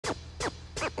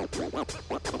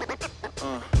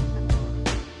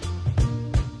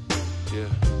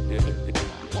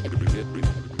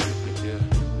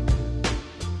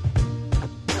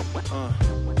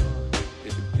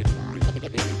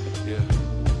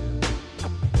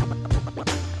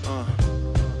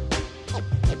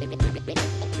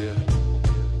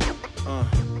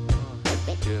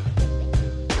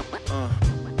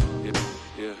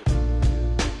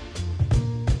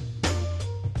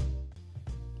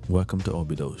Welcome to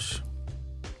Óbidos.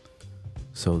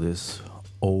 So this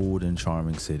old and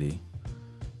charming city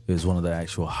is one of the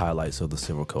actual highlights of the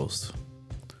Silver Coast.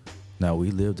 Now,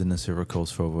 we lived in the Silver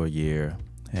Coast for over a year,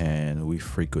 and we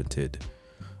frequented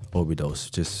Óbidos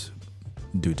just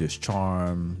due to its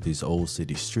charm, these old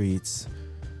city streets.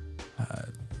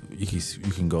 You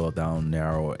can go down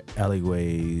narrow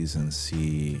alleyways and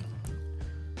see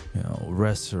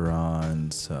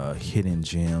restaurants, hidden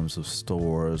gems of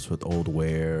stores with old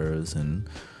wares and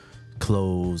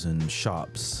clothes and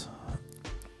shops.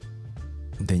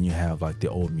 Then you have like the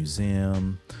old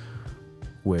museum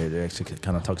where it actually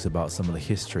kind of talks about some of the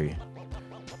history.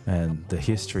 And the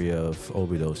history of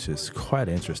Óbidos is quite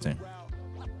interesting.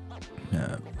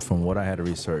 From what I had to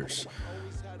research,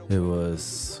 it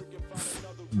was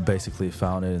basically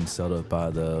founded and settled by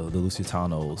the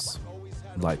Lusitanos,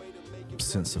 like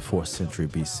since the 4th century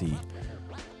BC,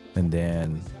 and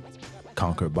then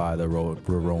conquered by the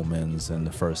Romans in the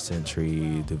 1st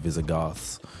century, the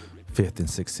Visigoths 5th and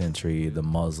 6th century, the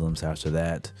Muslims after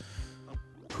that,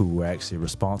 who were actually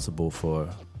responsible for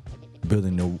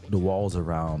building the walls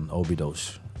around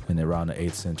Óbidos in around the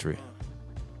 8th century.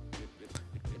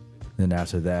 Then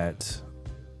after that,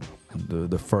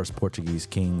 the first Portuguese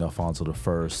king,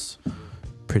 Afonso I,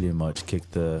 pretty much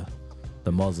kicked the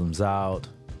Muslims out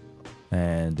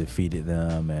and defeated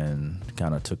them and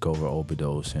kind of took over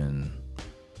Óbidos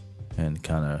and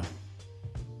kind of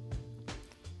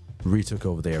retook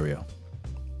over the area.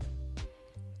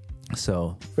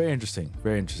 So very interesting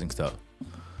stuff.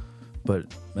 But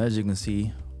as you can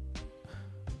see,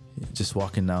 just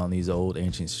walking down these old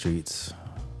ancient streets,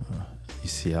 you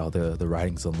see how the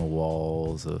writings on the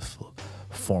walls of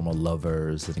former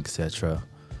lovers and etc.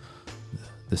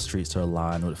 The streets are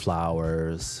lined with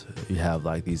flowers. You have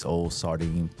like these old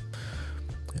sardine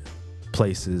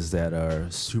places that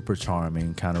are super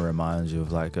charming. Kind of reminds you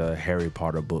of like a Harry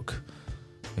Potter book.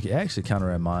 Like it actually kind of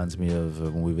reminds me of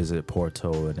when we visited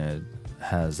Porto, and it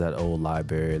has that old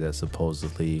library that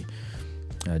supposedly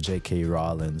J.K.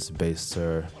 Rowling based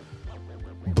her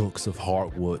books of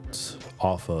Hogwarts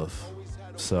off of.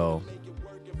 So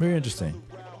very interesting.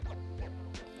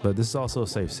 But this is also a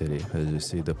safe city. As you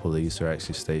see, the police are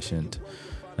actually stationed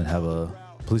and have a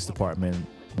police department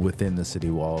within the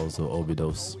city walls of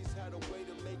Óbidos.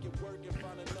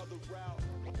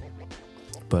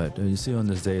 But you see on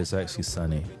this day, it's actually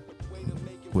sunny,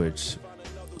 which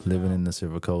living in the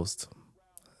Silver Coast,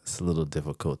 it's a little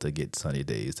difficult to get sunny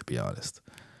days, to be honest.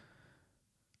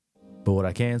 But what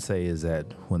I can say is that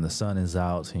when the sun is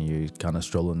out and you're kind of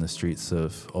strolling the streets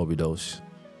of Óbidos,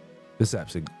 it's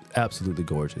absolutely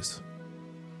gorgeous.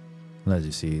 And as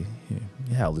you see,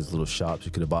 you have these little shops.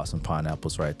 You could have bought some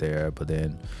pineapples right there, but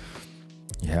then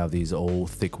you have these old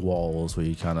thick walls where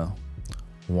you kind of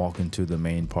walk into the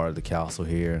main part of the castle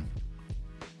here.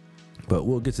 But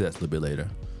we'll get to that a little bit later.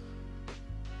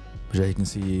 But as you can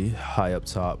see, high up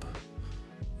top,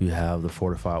 you have the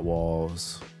fortified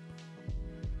walls.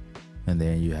 And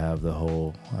then you have the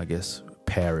whole, I guess,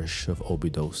 parish of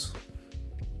Óbidos.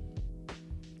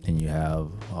 And you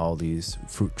have all these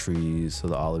fruit trees, so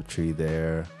the olive tree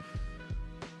there.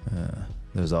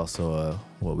 There's also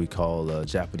what we call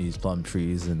Japanese plum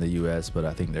trees in the U.S., but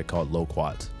I think they're called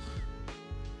loquats.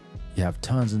 You have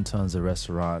tons and tons of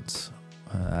restaurants.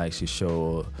 I actually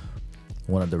show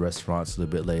one of the restaurants a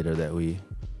little bit later that we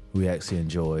actually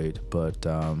enjoyed. But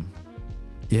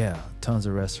yeah, tons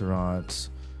of restaurants,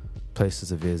 places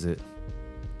to visit.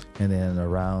 And then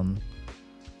around,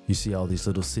 you see all these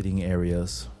little sitting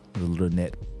areas, the little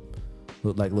net,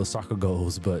 look like little soccer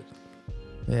goals. But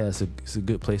yeah, it's a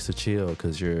good place to chill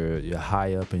because you're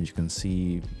high up and you can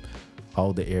see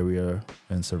all the area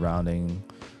and surrounding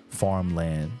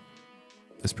farmland.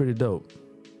 It's pretty dope.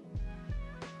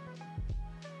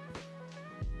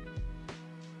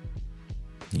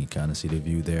 You can kind of see the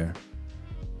view there.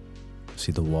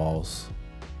 See the walls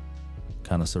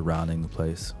kind of surrounding the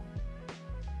place.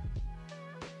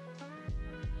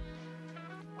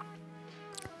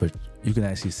 But you can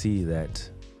actually see that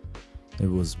it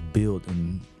was built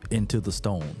into the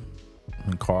stone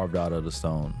and carved out of the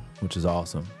stone, which is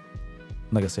awesome.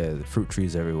 Like I said, fruit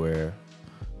trees everywhere.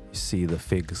 You see the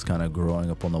figs kind of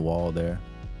growing up on the wall there.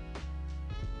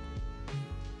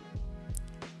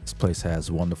 Place has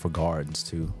wonderful gardens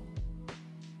too.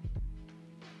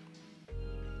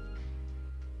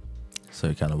 So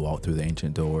you kind of walk through the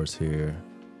ancient doors here.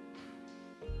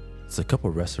 There's a couple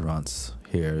restaurants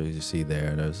here you see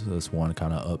there. There's one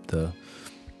kind of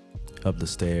up the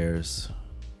stairs.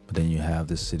 But then you have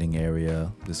this sitting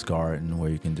area, this garden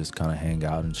where you can just kind of hang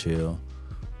out and chill,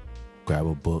 grab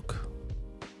a book,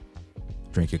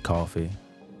 drink your coffee.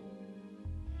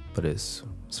 But it's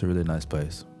a really nice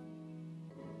place.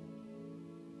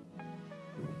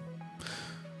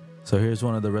 So here's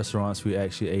one of the restaurants we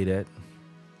actually ate at.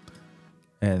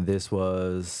 And this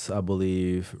was, I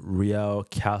believe, Real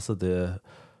Casa de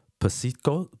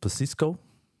Petisco.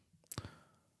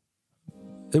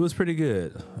 It was pretty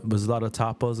good. It was a lot of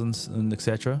tapas and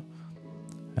etc.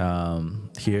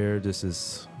 Here, this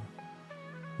is,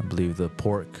 I believe, the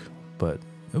pork, but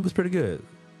it was pretty good.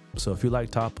 So if you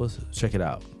like tapas, check it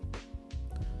out.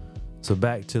 So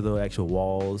back to the actual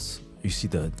walls, you see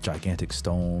the gigantic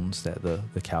stones that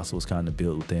the castle was kind of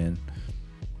built within.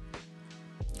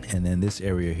 And then this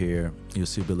area here, you'll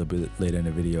see a little bit later in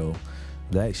the video,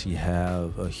 they actually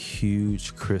have a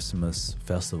huge Christmas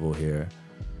festival here.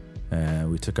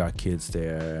 And we took our kids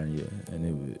there,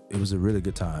 and it was a really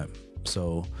good time.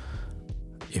 So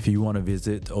if you want to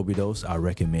visit Óbidos, I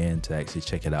recommend to actually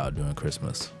check it out during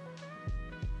Christmas.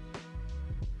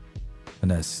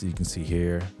 And as you can see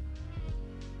here,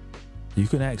 you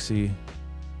can actually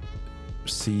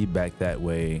see back that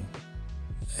way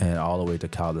and all the way to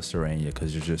Caldas da Rainha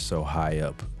because you're just so high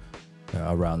up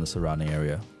around the surrounding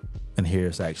area. And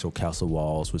here's actual castle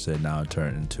walls, which they now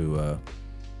turned into a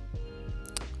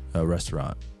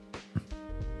restaurant.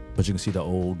 But you can see the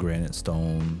old granite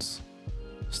stones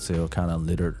still kind of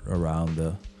littered around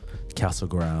the castle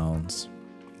grounds.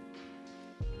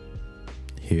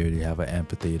 Here you have an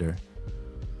amphitheater.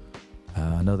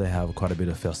 I know they have quite a bit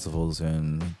of festivals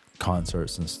and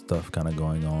concerts and stuff kind of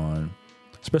going on,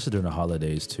 especially during the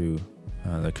holidays too,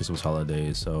 the Christmas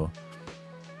holidays. So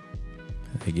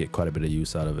they get quite a bit of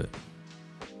use out of it.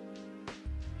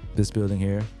 This building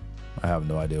here, I have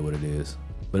no idea what it is,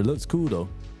 but it looks cool though.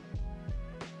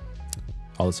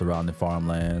 All the surrounding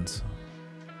farmlands.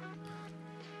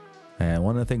 And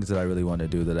one of the things that I really want to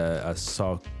do that I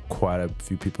saw quite a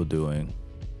few people doing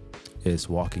is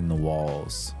walking the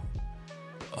walls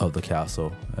of the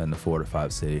castle and the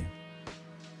fortified city.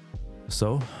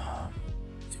 So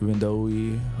even though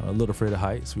we are a little afraid of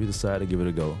heights, we decided to give it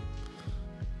a go.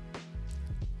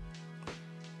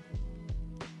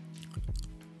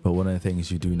 But one of the things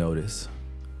you do notice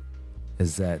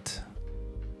is that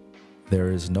there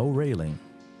is no railing.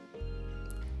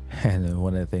 And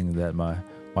one of the things that my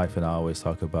wife and I always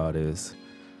talk about is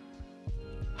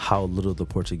how little the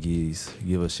Portuguese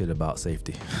give a shit about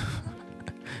safety.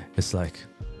 It's like,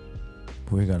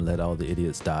 we're gonna let all the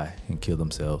idiots die and kill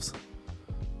themselves,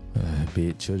 be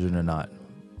it children or not.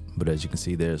 But as you can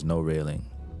see, there's no railing.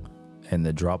 And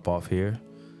the drop off here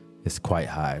is quite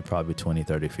high, probably 20,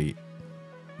 30 feet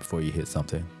before you hit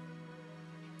something.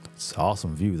 It's an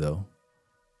awesome view though.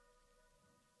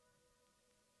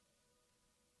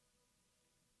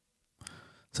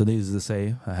 So needless to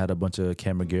say, I had a bunch of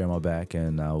camera gear on my back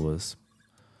and I was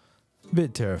a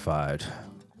bit terrified,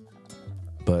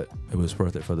 but it was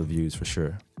worth it for the views for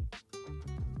sure.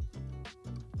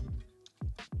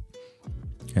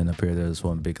 And up here, there's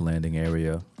one big landing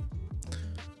area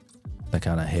that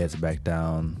kind of heads back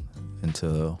down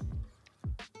into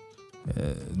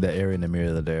the area in the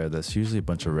middle there. That's usually a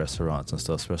bunch of restaurants and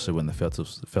stuff, especially when the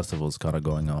festival's kind of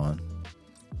going on.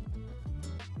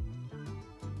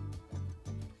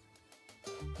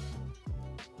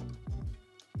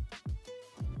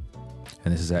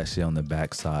 And this is actually on the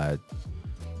back side,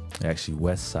 actually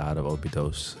west side of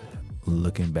Óbidos,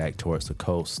 looking back towards the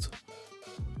coast.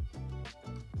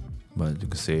 But you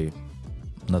can see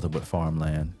nothing but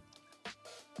farmland.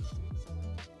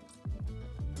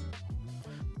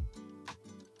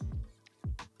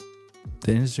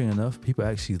 Interesting enough, people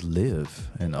actually live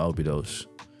in Óbidos.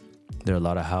 There are a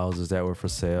lot of houses that were for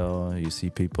sale. You see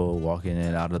people walking in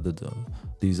and out of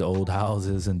these old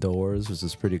houses and doors, which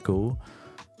is pretty cool.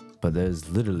 But there's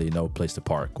literally no place to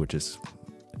park, which is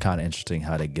kind of interesting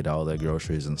how they get all their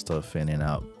groceries and stuff in and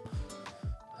out.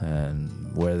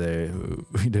 And where they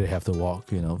have to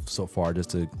walk, so far just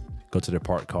to go to their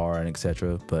parked car and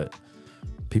etc. But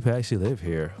people actually live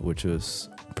here, which was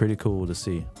pretty cool to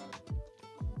see.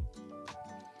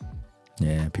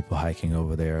 Yeah, people hiking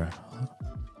over there.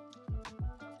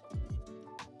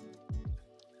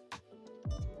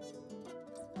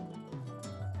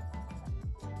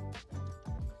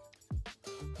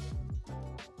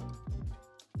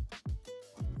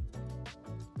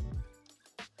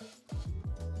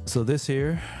 So this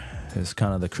here is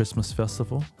kind of the Christmas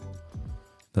festival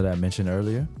that I mentioned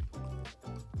earlier.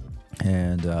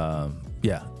 And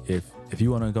yeah, if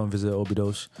you want to come visit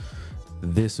Óbidos,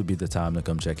 this would be the time to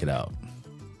come check it out.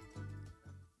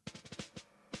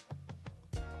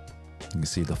 You can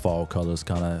see the fall colors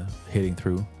kind of hitting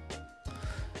through.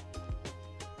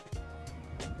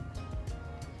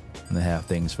 And they have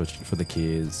things for the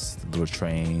kids, little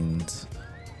trains.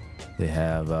 They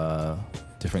have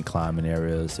different climbing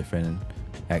areas, different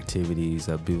activities.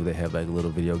 They have like a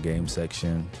little video game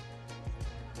section,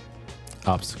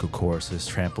 obstacle courses,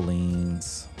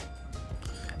 trampolines.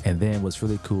 And then what's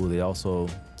really cool, they also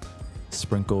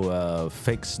sprinkle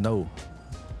fake snow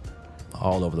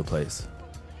all over the place.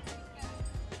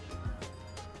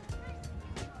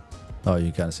 Oh,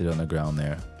 you kind of see it on the ground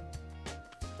there.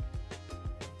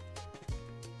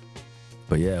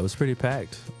 But yeah, it was pretty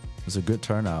packed. It was a good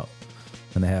turnout.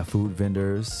 And they have food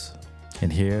vendors.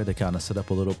 And here they kind of set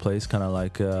up a little place, kind of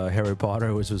like Harry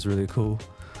Potter, which was really cool.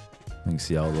 You can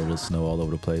see all the little snow all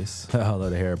over the place. I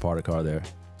love the Harry Potter car there.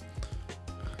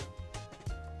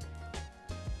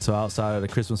 So outside of the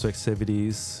Christmas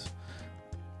festivities,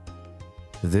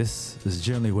 this is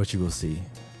generally what you will see.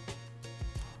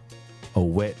 A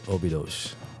wet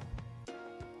Óbidos.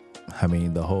 I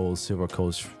mean, the whole Silver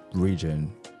Coast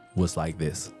region was like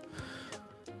this.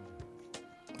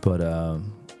 But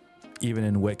even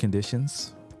in wet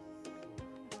conditions,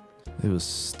 it was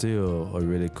still a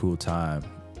really cool time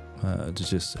to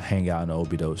just hang out in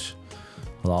Óbidos.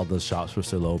 A lot of the shops were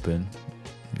still open.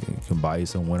 You can buy you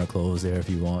some winter clothes there if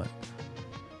you want.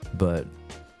 But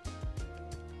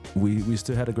we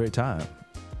still had a great time.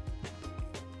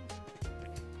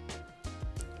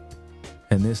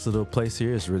 And this little place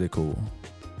here is really cool.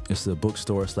 It's a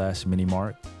bookstore / mini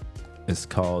mart. It's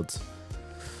called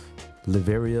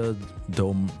Livraria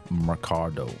do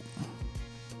Mercado.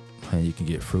 And you can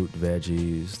get fruit,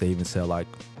 veggies. They even sell like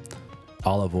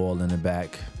olive oil in the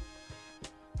back.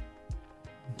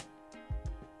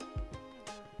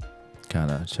 Kind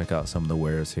of check out some of the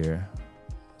wares here.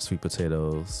 Sweet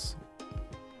potatoes.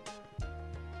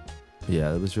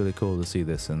 Yeah, it was really cool to see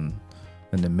this in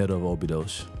the middle of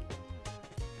Óbidos.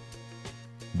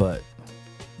 But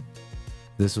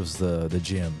this was the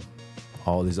gym.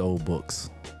 All these old books.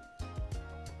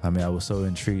 I mean, I was so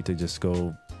intrigued to just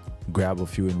go grab a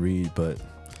few and read, but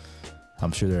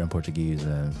I'm sure they're in Portuguese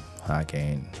and I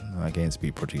can't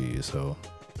speak Portuguese, so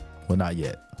well, not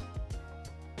yet.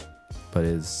 But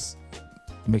it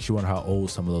makes you wonder how old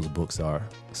some of those books are,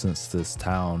 since this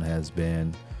town has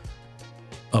been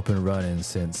up and running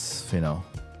since, you know,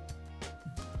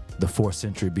 the 4th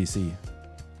century BC.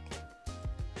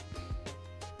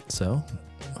 So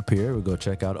up here we'll go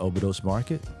check out Óbidos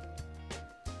Market.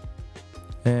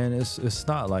 And it's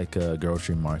not like a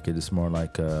grocery market, it's more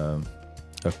like a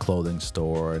clothing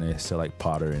store, and they sell like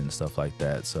pottery and stuff like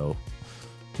that. So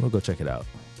we'll go check it out.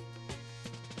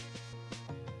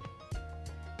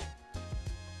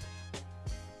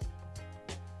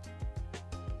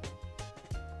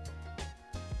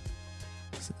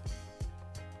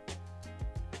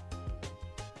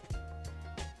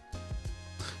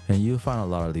 And you'll find a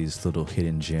lot of these little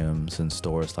hidden gems in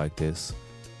stores like this.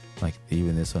 Like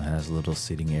even this one has a little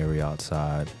seating area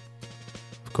outside.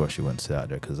 Of course you wouldn't sit out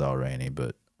there because it's all rainy,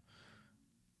 but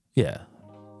yeah,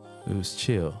 it was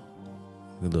chill.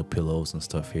 Little pillows and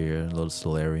stuff here, a little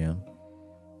solarium.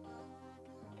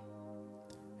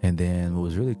 And then what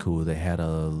was really cool, they had a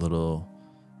little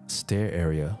stair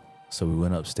area. So we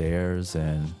went upstairs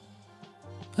and,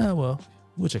 well,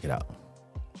 we'll check it out.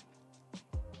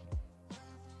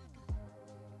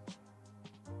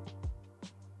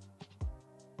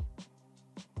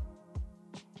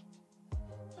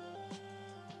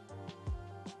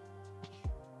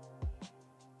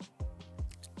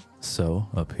 So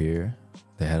up here,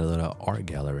 they had a little art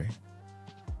gallery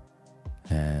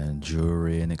and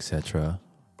jewelry and etc.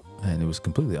 And it was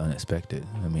completely unexpected.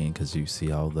 I mean, because you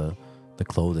see all the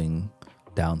clothing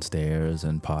downstairs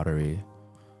and pottery.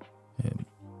 And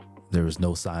there was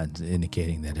no signs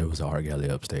indicating that there was an art gallery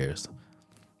upstairs.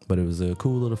 But it was a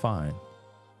cool little find.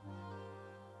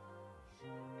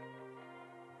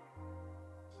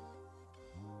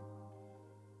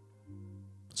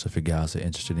 So if you guys are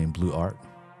interested in blue art,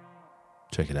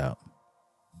 check it out.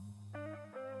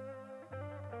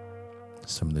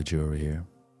 Some of the jewelry here.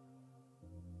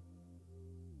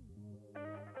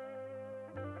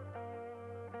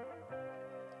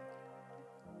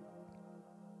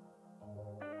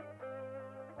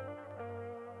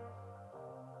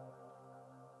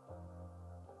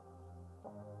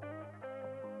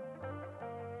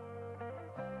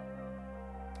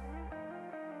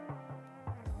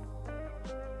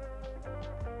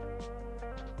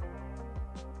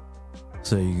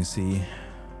 So you can see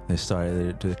they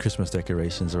started the Christmas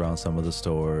decorations around some of the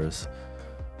stores.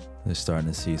 They're starting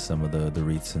to see some of the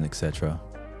wreaths and etc.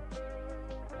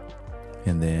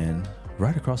 And then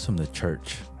right across from the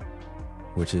church,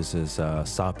 which is this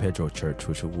Sao Pedro church,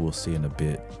 which we'll see in a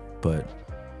bit, but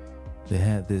they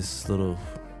had this little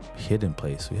hidden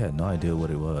place. We had no idea what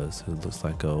it was. It looks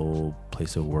like an old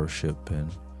place of worship,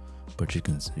 but you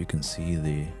can see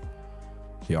the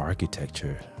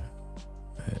architecture.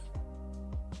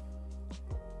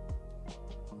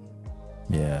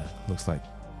 Yeah, looks like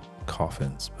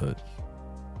coffins, but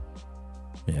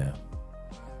yeah.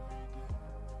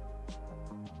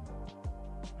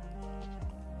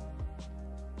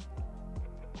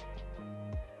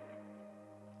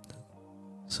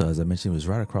 So as I mentioned, it was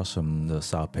right across from the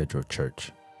Sao Pedro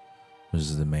church, which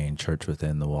is the main church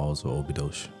within the walls of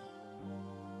Óbidos.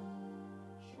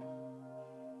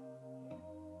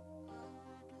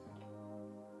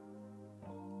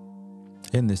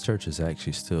 And this church is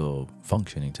actually still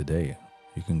functioning today.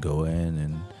 You can go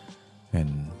in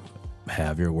and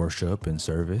have your worship and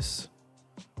service.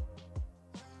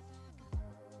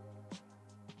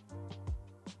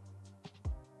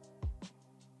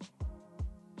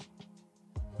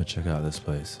 But check out this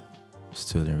place.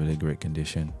 Still in really great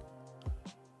condition.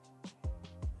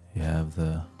 You have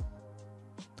the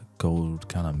gold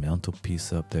kind of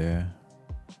mantelpiece up there.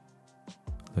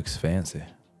 Looks fancy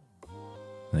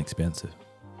and expensive.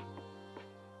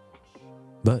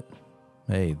 But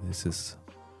hey, this is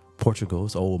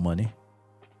Portugal's old money.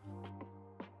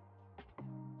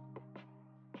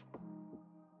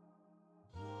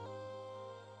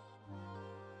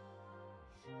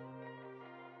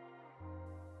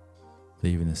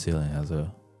 Even the ceiling has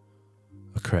a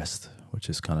crest, which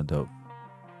is kind of dope.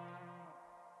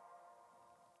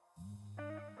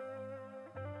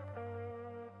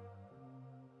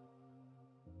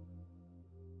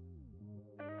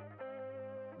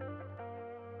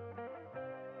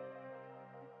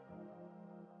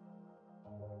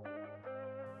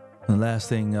 And the last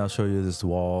thing I'll show you is this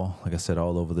wall. Like I said,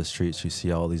 all over the streets, you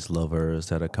see all these lovers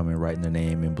that are coming writing their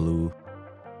name in blue.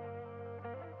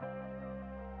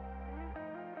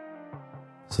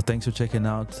 So thanks for checking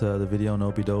out the video on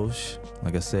Óbidos.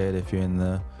 Like I said, if you're in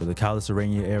the Caldas da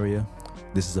Rainha area,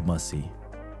 this is a must-see.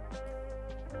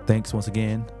 Thanks once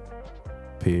again.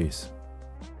 Peace.